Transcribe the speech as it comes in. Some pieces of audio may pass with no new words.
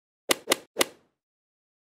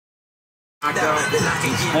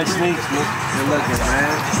Next week, good looking, man.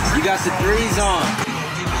 You got the threes on.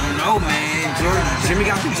 I don't know, man. Jimmy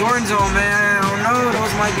got the Jordans on, man. I don't know. Those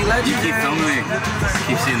might be legendary. You keep filming me.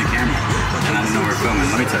 Keep seeing the camera. And I don't know we're filming.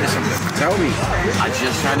 Let me tell you something. Tell me. I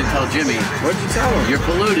just tried to tell Jimmy. What'd you tell him? You're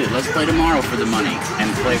polluted. Let's play tomorrow for the money and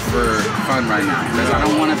play for fun right now. Because I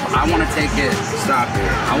don't want to. I want to take it. Stop it.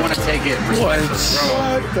 I want to take it. What?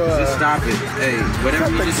 Just stop it. Hey, whatever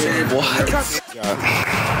you just said. What?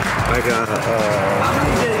 I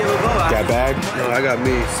got bag? No, I got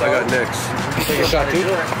me. So I got next. Take a shot too?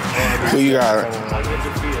 Who you got? I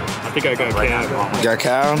think I got Cab. You got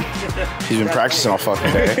Cab? He's been practicing all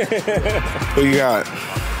fucking day. Who you got?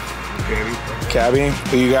 Cabby?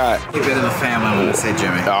 Who you got? Keep it in the family. I'm gonna say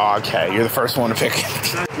Jimmy. Oh, okay. You're the first one to pick.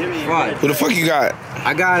 What? Who the fuck you got?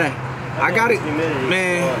 I got it.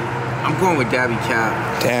 Man. I'm going with Daby Cab.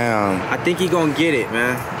 Damn. I think he gonna get it,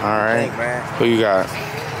 man. All right. Who you got?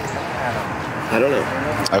 I don't know.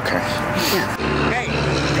 Okay. Hey,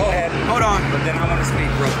 go ahead. Hold on. But then I want to speak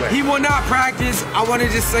real quick. He will not practice. I want to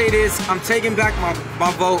just say this. I'm taking back my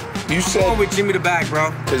vote. You said going with Jimmy the bag,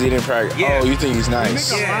 bro. Because he didn't practice. Yeah. Oh, you think he's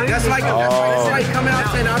nice? Yeah, that's like coming out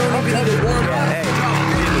saying I don't even need to warm up.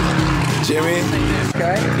 Jimmy.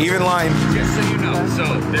 Okay. Even line. Just so you know. So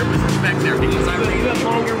there was respect there because I You have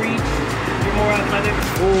longer reach. You're more athletic.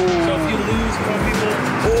 So if you lose more people.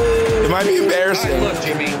 It might be embarrassing. Look,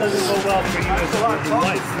 Jimmy. It doesn't go well for you as in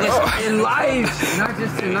life. Listen, in life, not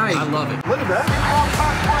just tonight. I love it. Look at that.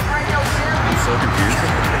 I'm so confused.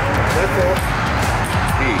 That's all.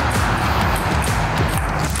 Hey.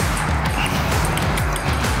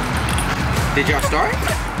 Did y'all start?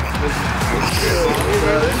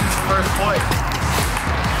 First point.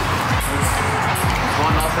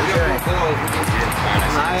 1-0.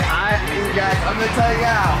 Guys, I'm gonna tell you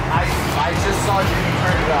how. I just saw Jimmy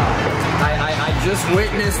turn it on. I just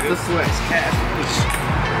witnessed the switch.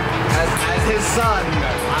 As his son,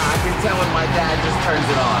 I can tell when my dad just turns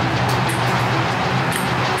it on.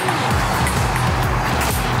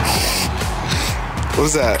 What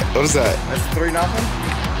is that? What is that? That's 3-0.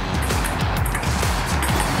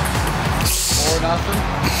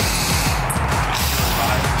 4-0.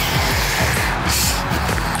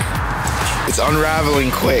 It's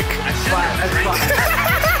unraveling quick.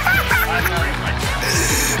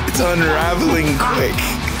 It's unraveling quick.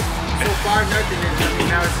 So 5-0 is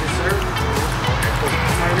now it's his serve.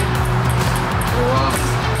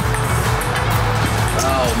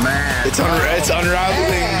 Oh man. It's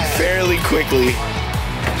unraveling fairly quickly.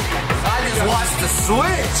 I just watched the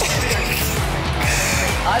switch.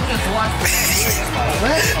 I just watched the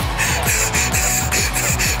switch.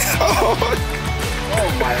 Oh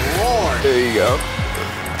my lord. There you go.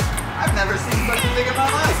 I've never seen such a thing in my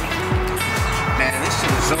life. Man, this shit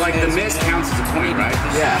is so like the miss counts as a point, right?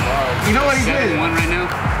 Yeah. You know what he did? 7-1 right now.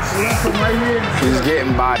 Right here. He's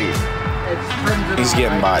getting bodied. He's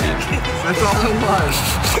getting bodied. That's all it was.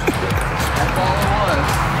 That's all it was.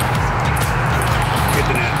 Get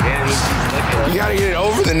the net. Yeah, You gotta get it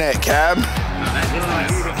over the net, Cab. no, that is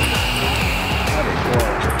nice.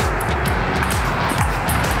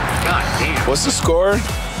 God damn. What's the score?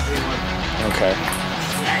 Okay.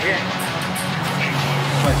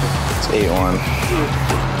 It's 8-1.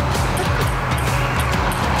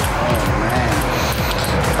 Oh man.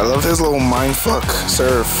 I love his little mindfuck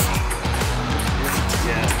serve.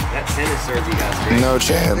 Yeah, that tennis serve you guys do. No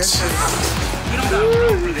chance. You don't got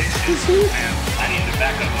room for this shit, man. I need to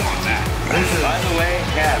back up more on that. By the way,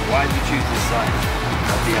 Cab, why'd you choose this side?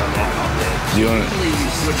 I'll be on that all day. You want Usually you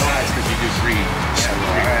switch sides because you do green.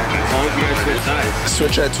 As long as you guys switch sides. to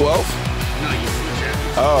switch at 12? No, you switch it.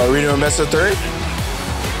 Oh, are we doing best of 3?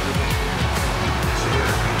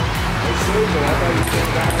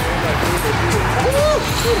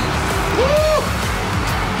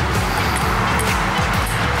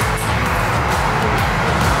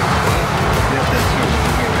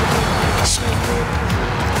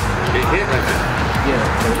 It hit right there. Yeah,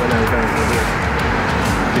 when I was going here.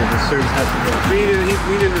 Yeah, the serve has to go.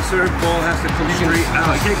 Meaning the serve ball has to come straight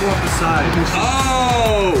out. You can't go off the side.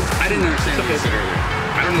 Oh! I didn't understand what you said earlier.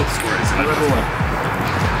 I don't know what the score is.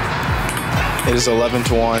 It is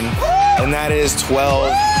 11-1. And that is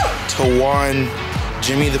 12-1.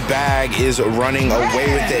 Jimmy the Bag is running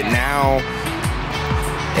away with it now.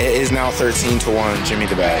 It is now 13-1, Jimmy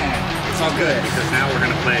the Bag. It's all good because now we're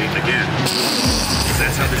going to play again.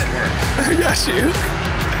 That's how this works. I got you.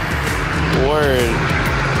 Word.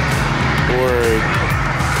 Word.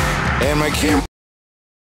 And my camera.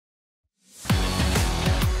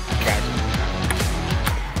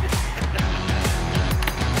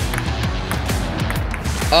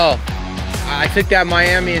 Oh. I took that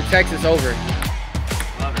Miami and Texas over.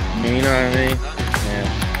 Love it. You know what I mean? Yeah.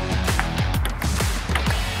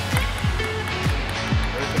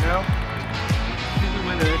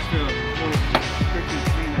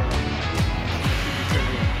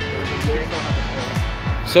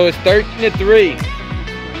 So it's 13-3.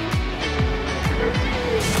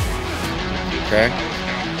 Okay.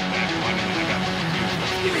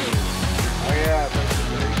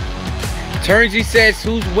 Turnsy says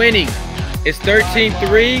who's winning? It's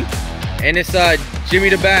 13-3 and it's Jimmy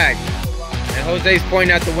the Bag. And Jose's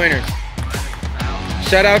pointing at the winners.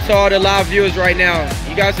 Shout out to all the live viewers right now.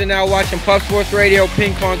 You guys are now watching Puff Sports Radio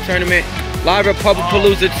Ping Pong Tournament live at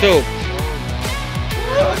Pubapalooza II.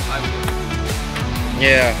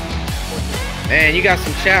 Yeah. Man, you got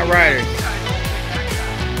some chat riders.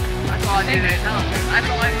 That's all I need to tell him. That's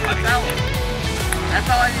all I need to tell him. That's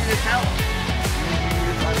all I need to tell him.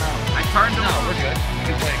 I turned him over. We're good. You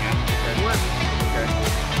can play again.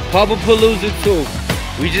 Pubapalooza II.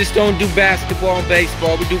 We just don't do basketball and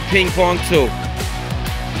baseball. We do ping pong too.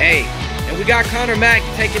 Hey, and we got Connor Mack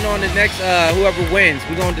taking on the next whoever wins.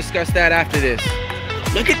 We're gonna discuss that after this.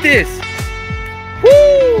 Look at this.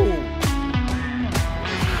 Woo!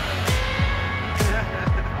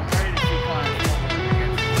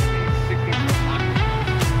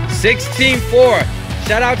 16-4.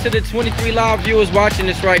 Shout out to the 23 live viewers watching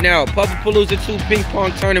this right now. Pubapalooza II Ping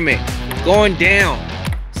Pong Tournament going down.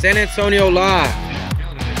 San Antonio live.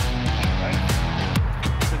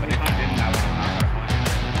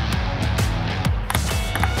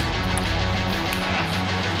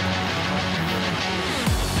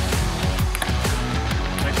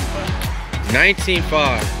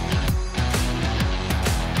 $19-5.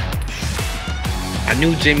 I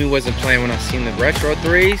knew Jimmy wasn't playing when I seen the retro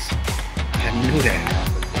threes. I knew that.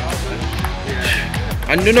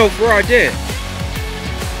 I knew, no, for I did.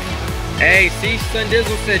 Hey, see,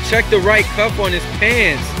 Sundizzle said check the right cuff on his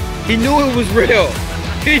pants. He knew it was real.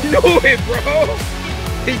 He knew it, bro.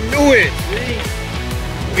 He knew it.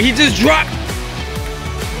 He just dropped.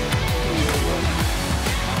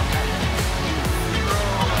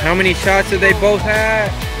 How many shots have they both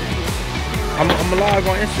had? I'm live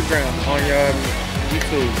on Instagram, on your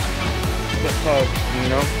YouTube. Just cause, you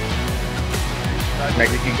know. Like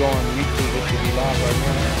if you go on YouTube, it should be live right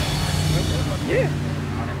now. Yeah.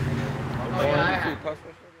 Oh, yeah.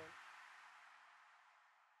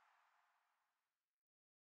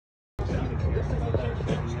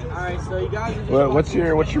 Alright, so you guys are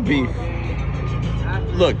just What's your beef?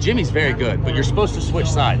 Look, Jimmy's very good, but you're supposed to switch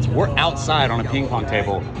sides. We're outside on a ping pong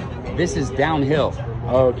table. This is downhill.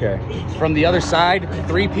 Oh, okay. From the other side,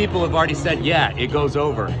 3 people have already said, yeah, it goes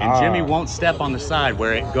over. And Jimmy won't step on the side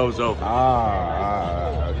where it goes over.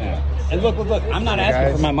 Okay. And look, I'm not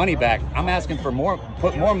asking for my money back. I'm asking for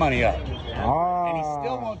put more money up. And he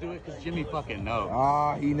still won't do it because Jimmy fucking knows.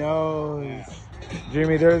 He knows.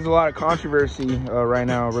 Jimmy, there's a lot of controversy right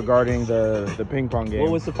now regarding the ping pong game.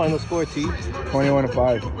 What was the final score, T?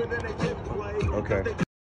 21-5. Okay.